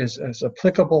it is as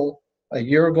applicable a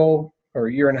year ago or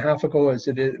a year and a half ago as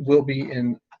it will be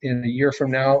in a year from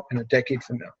now and a decade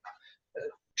from now.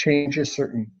 Change is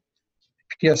certain.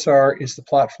 PSR is the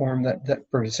platform that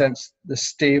presents the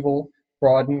stable,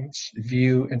 broadened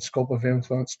view and scope of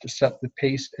influence to set the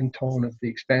pace and tone of the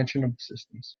expansion of the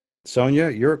systems. Sonia,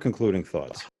 your concluding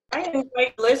thoughts. I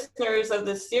invite listeners of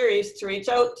this series to reach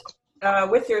out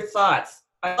with your thoughts.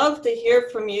 I'd love to hear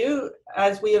from you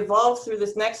as we evolve through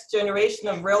this next generation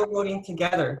of railroading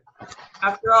together.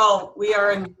 After all, we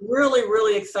are in really,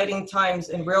 really exciting times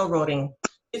in railroading.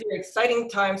 These are exciting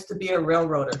times to be a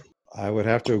railroader. I would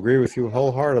have to agree with you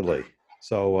wholeheartedly.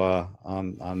 So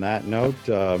on that note,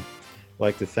 I'd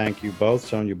like to thank you both,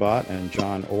 Sonia Bott and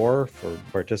John Orr, for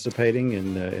participating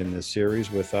in this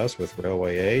series with us with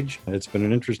Railway Age. It's been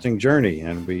an interesting journey,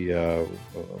 and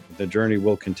the journey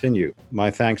will continue.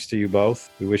 My thanks to you both.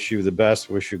 We wish you the best,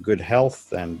 wish you good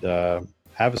health, and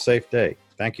have a safe day.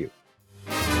 Thank you.